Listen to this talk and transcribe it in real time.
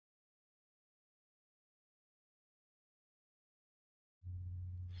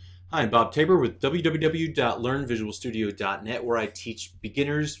Hi, I'm Bob Tabor with www.learnvisualstudio.net, where I teach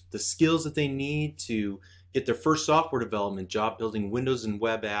beginners the skills that they need to get their first software development job building Windows and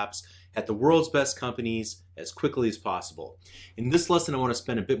web apps at the world's best companies as quickly as possible. In this lesson, I want to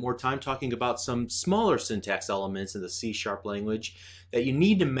spend a bit more time talking about some smaller syntax elements in the C# language that you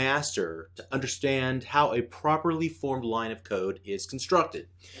need to master to understand how a properly formed line of code is constructed.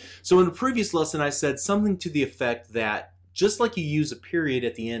 So in the previous lesson, I said something to the effect that just like you use a period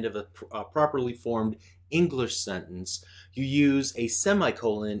at the end of a properly formed English sentence, you use a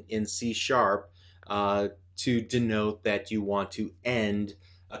semicolon in C# to denote that you want to end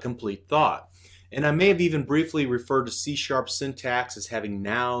a complete thought. And I may have even briefly referred to C# syntax as having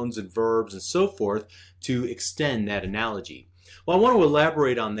nouns and verbs and so forth to extend that analogy. Well, I want to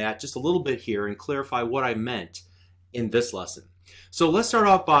elaborate on that just a little bit here and clarify what I meant in this lesson. So let's start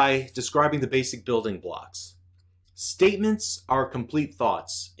off by describing the basic building blocks. Statements are complete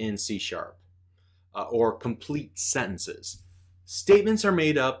thoughts in C#, or complete sentences. Statements are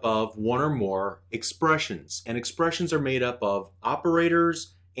made up of one or more expressions, and expressions are made up of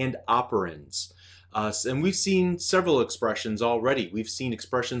operators and operands. And we've seen several expressions already. We've seen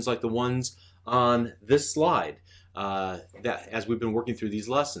expressions like the ones on this slide that as we've been working through these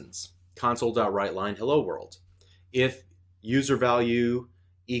lessons. Console.WriteLine hello world. If user value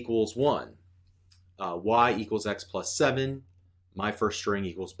equals 1. Y equals x plus 7, my first string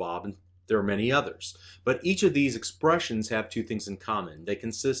equals Bob, and there are many others. But each of these expressions have two things in common. They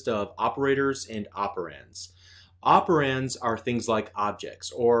consist of operators and operands. Operands are things like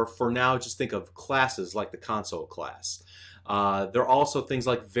objects, or for now just think of classes like the console class. They're also things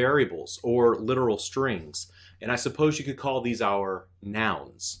like variables or literal strings, and I suppose you could call these our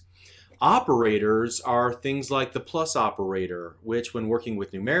nouns. Operators are things like the plus operator, which when working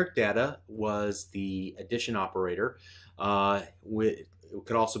with numeric data was the addition operator. It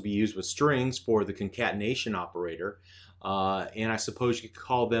could also be used with strings for the concatenation operator. And I suppose you could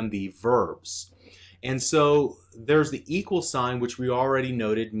call them the verbs. And so there's the equal sign, which we already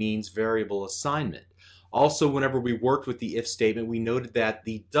noted means variable assignment. Also, whenever we worked with the if statement, we noted that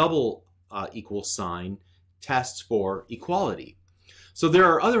the double equal sign tests for equality. So there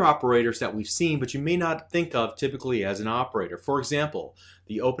are other operators that we've seen, but you may not think of typically as an operator. For example,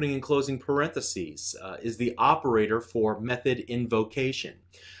 the opening and closing parentheses is the operator for method invocation.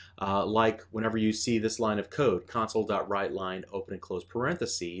 Like whenever you see this line of code, console.WriteLine open and close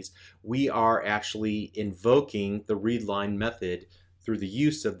parentheses, we are actually invoking the readline method through the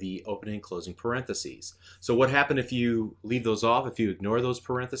use of the opening and closing parentheses. So what happens if you leave those off, if you ignore those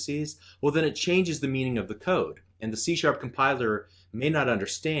parentheses? Well, then it changes the meaning of the code. And the C# compiler may not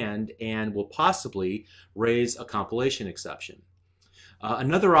understand and will possibly raise a compilation exception.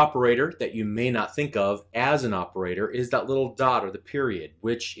 Another operator that you may not think of as an operator is that little dot or the period,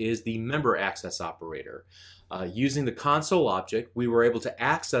 which is the member access operator. Using the console object, we were able to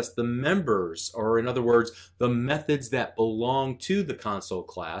access the members, or in other words, the methods that belong to the console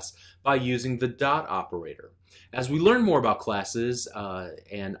class by using the dot operator. As we learn more about classes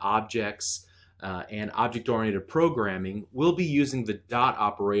and objects and object-oriented programming, we'll be using the dot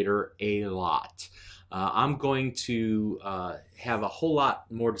operator a lot. I'm going to have a whole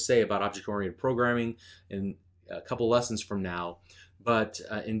lot more to say about object-oriented programming in a couple lessons from now. But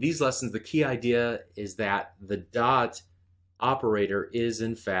in these lessons, the key idea is that the dot operator is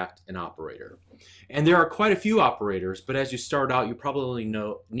in fact an operator. And there are quite a few operators, but as you start out, you probably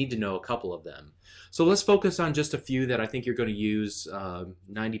need to know a couple of them. So let's focus on just a few that I think you're going to use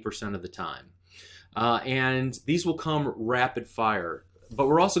 90% of the time. And these will come rapid fire, but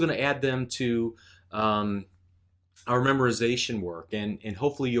we're also going to add them to our memorization work, and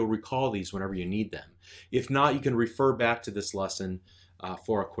hopefully you'll recall these whenever you need them. If not, you can refer back to this lesson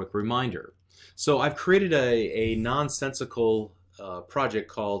for a quick reminder. So I've created a nonsensical project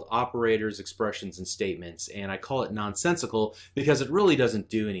called Operators, Expressions, and Statements, and I call it nonsensical because it really doesn't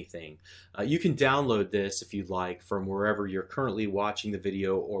do anything. You can download this if you'd like from wherever you're currently watching the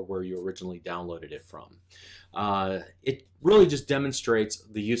video or where you originally downloaded it from. It really just demonstrates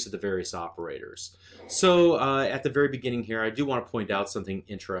the use of the various operators. So at the very beginning here, I do want to point out something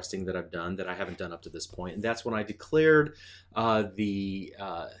interesting that I've done that I haven't done up to this point, and that's when I declared the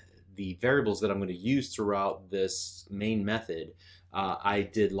variables that I'm going to use throughout this main method. I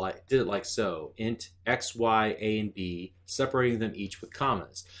did it like so: int x, y, a, and b, separating them each with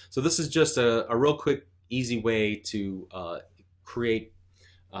commas. So this is just a real quick, easy way to create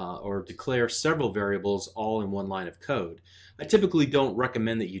or declare several variables all in one line of code. I typically don't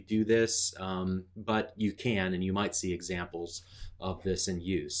recommend that you do this, but you can, and you might see examples of this in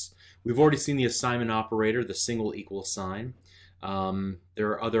use. We've already seen the assignment operator, the single equal sign.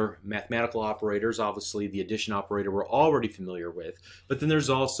 There are other mathematical operators, obviously the addition operator we're already familiar with, but then there's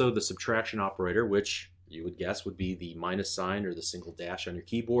also the subtraction operator, which you would guess would be the minus sign or the single dash on your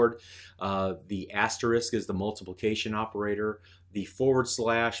keyboard. The asterisk is the multiplication operator. The forward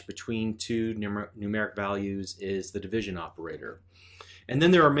slash between two numeric values is the division operator. And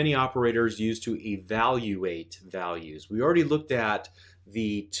then there are many operators used to evaluate values. We already looked at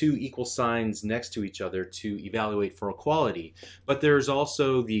the two equal signs next to each other to evaluate for equality. But there's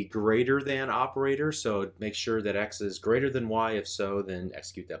also the greater than operator, so make sure that x is greater than y. If so, then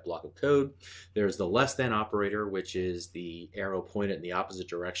execute that block of code. There's the less than operator, which is the arrow pointed in the opposite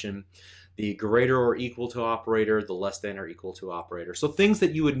direction. The greater or equal to operator, the less than or equal to operator. So things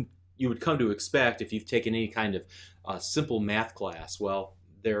that you would come to expect if you've taken any kind of simple math class, well,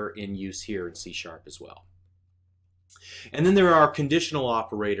 they're in use here in C# as well. And then there are conditional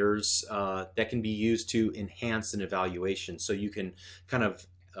operators that can be used to enhance an evaluation, so you can kind of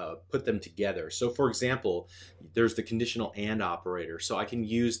put them together. So for example, there's the conditional and operator. So I can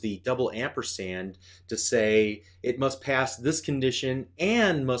use the double ampersand to say it must pass this condition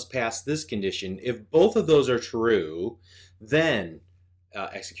and must pass this condition. If both of those are true, then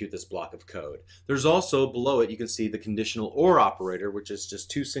execute this block of code. There's also below it, you can see the conditional or operator, which is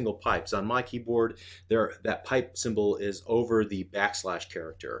just two single pipes. On my keyboard, that pipe symbol is over the backslash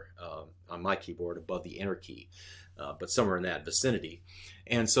character on my keyboard above the enter key, but somewhere in that vicinity.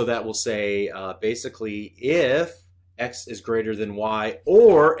 And so that will say basically if x is greater than y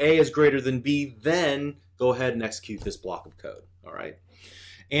or a is greater than b, then go ahead and execute this block of code. All right.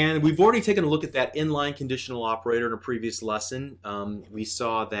 And we've already taken a look at that inline conditional operator in a previous lesson. We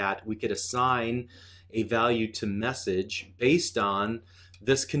saw that we could assign a value to message based on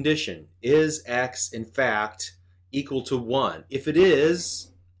this condition. Is x, in fact, equal to 1? If it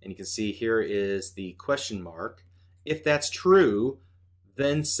is, and you can see here is the question mark, if that's true,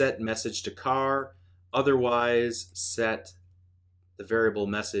 then set message to car. Otherwise, set the variable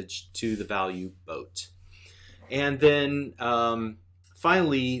message to the value boat. And then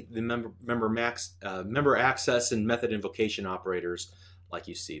finally, the member access and method invocation operators, like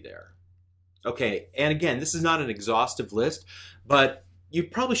you see there. Okay, and again, this is not an exhaustive list, but you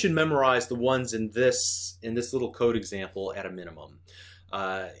probably should memorize the ones in this little code example at a minimum.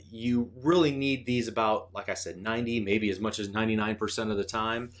 You really need these about, like I said, 90, maybe as much as 99% of the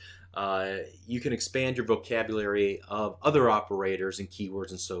time. You can expand your vocabulary of other operators and keywords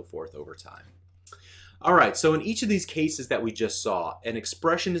and so forth over time. All right, so in each of these cases that we just saw, an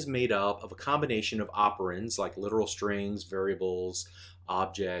expression is made up of a combination of operands like literal strings, variables,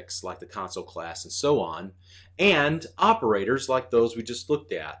 objects like the console class, and so on, and operators like those we just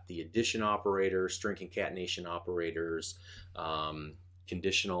looked at, the addition operators, string concatenation operators,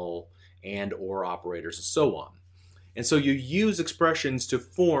 conditional and or operators, and so on. And so you use expressions to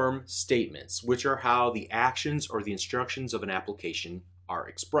form statements, which are how the actions or the instructions of an application are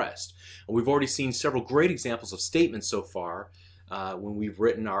expressed. And we've already seen several great examples of statements so far when we've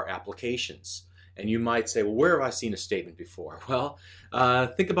written our applications. And you might say, well, where have I seen a statement before? Well,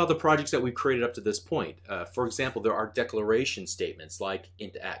 think about the projects that we've created up to this point. For example, there are declaration statements like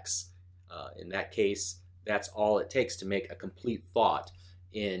int x. In that case, that's all it takes to make a complete thought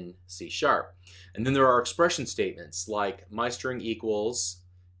in C#. And then there are expression statements like my string equals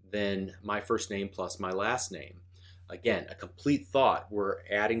then my first name plus my last name. Again, a complete thought. We're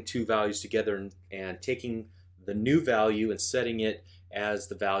adding two values together and taking the new value and setting it as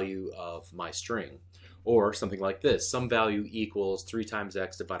the value of my string. Or something like this, some value equals 3 times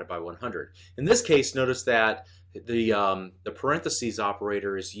x divided by 100. In this case, notice that the parentheses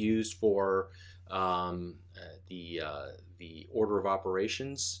operator is used for the order of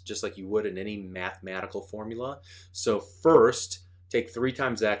operations, just like you would in any mathematical formula. So first, take 3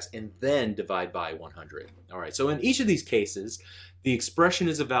 times x and then divide by 100. All right, so in each of these cases, the expression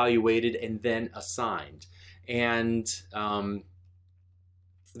is evaluated and then assigned. And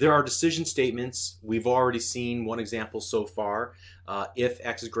there are decision statements. We've already seen one example so far. If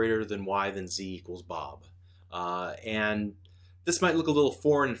x is greater than y, then z equals Bob. And this might look a little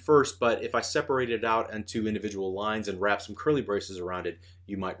foreign at first, but if I separate it out into individual lines and wrap some curly braces around it,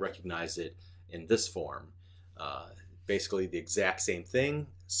 you might recognize it in this form. Basically the exact same thing.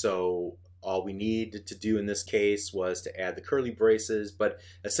 So all we needed to do in this case was to add the curly braces, but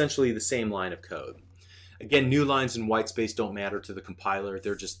essentially the same line of code. Again, new lines in white space don't matter to the compiler.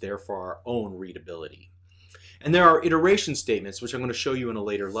 They're just there for our own readability. And there are iteration statements, which I'm going to show you in a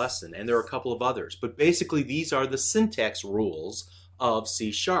later lesson, and there are a couple of others. But basically, these are the syntax rules of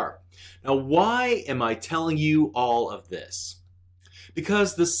C#. Now, why am I telling you all of this?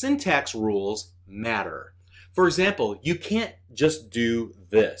 Because the syntax rules matter. For example, you can't just do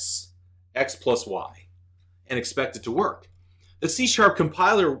this, x plus y, and expect it to work. The C#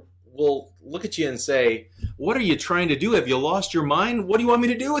 compiler will look at you and say, what are you trying to do? Have you lost your mind? What do you want me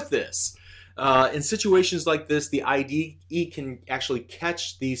to do with this? In situations like this, the IDE can actually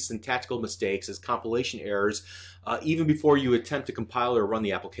catch these syntactical mistakes as compilation errors even before you attempt to compile or run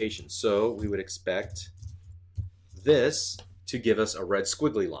the application. So we would expect this to give us a red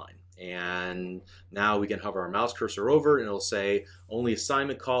squiggly line. And now we can hover our mouse cursor over and it'll say only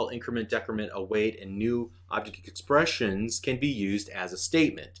assignment call, increment, decrement, await, and new object expressions can be used as a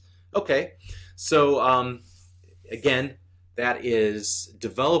statement. Okay, so again, that is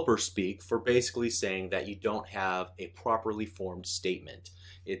developer speak for basically saying that you don't have a properly formed statement.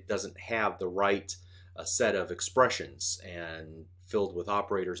 It doesn't have the right set of expressions and filled with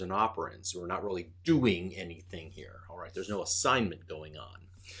operators and operands. We're not really doing anything here. All right, there's no assignment going on.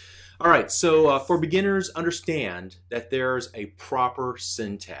 All right, so for beginners, understand that there's a proper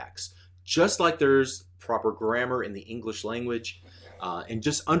syntax, just like there's proper grammar in the English language. And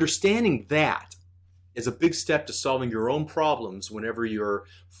just understanding that is a big step to solving your own problems whenever you're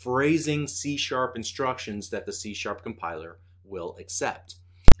phrasing C# instructions that the C# compiler will accept.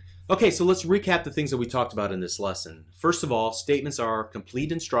 Okay, so let's recap the things that we talked about in this lesson. First of all, statements are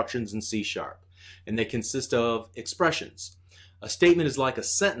complete instructions in C#, and they consist of expressions. A statement is like a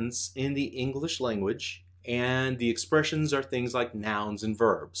sentence in the English language, and the expressions are things like nouns and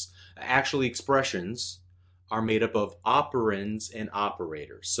verbs. Actually, expressions are made up of operands and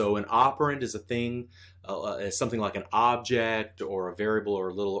operators. So an operand is a thing, something like an object or a variable or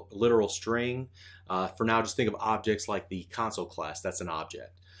a literal string. For now, just think of objects like the console class. That's an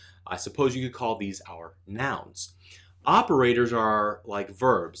object. I suppose you could call these our nouns. Operators are like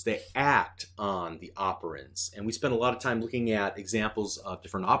verbs. They act on the operands. And we spend a lot of time looking at examples of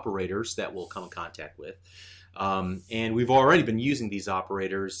different operators that we'll come in contact with. And we've already been using these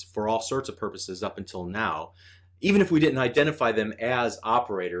operators for all sorts of purposes up until now. Even if we didn't identify them as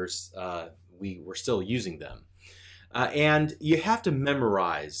operators, we were still using them. And you have to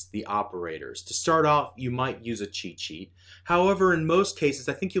memorize the operators. To start off, you might use a cheat sheet. However, in most cases,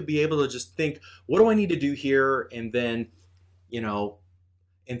 I think you'll be able to just think, what do I need to do here? And then,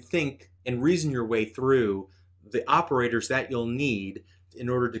 and think and reason your way through the operators that you'll need in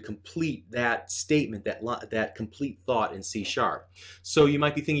order to complete that statement, that complete thought in C#. So you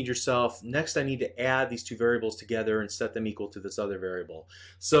might be thinking to yourself, next I need to add these two variables together and set them equal to this other variable.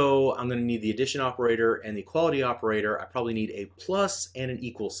 So I'm going to need the addition operator and the equality operator. I probably need a plus and an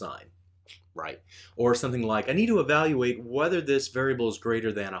equal sign, right? Or something like, I need to evaluate whether this variable is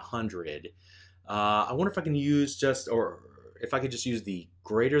greater than 100. I wonder if I can use if I could just use the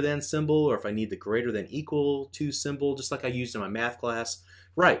greater than symbol, or if I need the greater than equal to symbol, just like I used in my math class.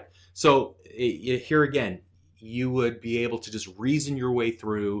 Right. So here again, you would be able to just reason your way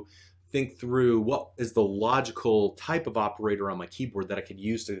through, think through what is the logical type of operator on my keyboard that I could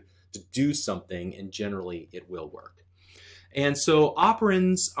use to do something, and generally it will work. And so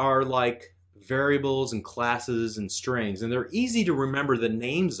operands are like variables and classes and strings, and they're easy to remember the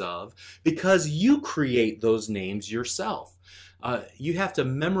names of because you create those names yourself. You have to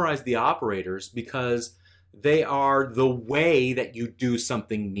memorize the operators because they are the way that you do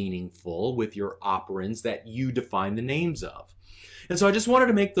something meaningful with your operands that you define the names of. And so I just wanted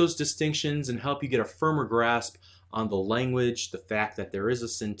to make those distinctions and help you get a firmer grasp on the language, the fact that there is a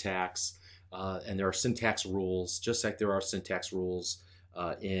syntax, and there are syntax rules, just like there are syntax rules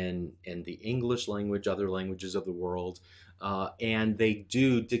in the English language, other languages of the world, and they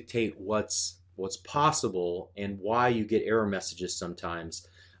do dictate what's possible and why you get error messages sometimes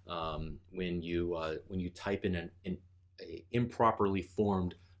when you type in an improperly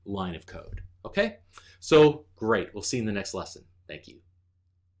formed line of code. Okay, so great. We'll see you in the next lesson. Thank you.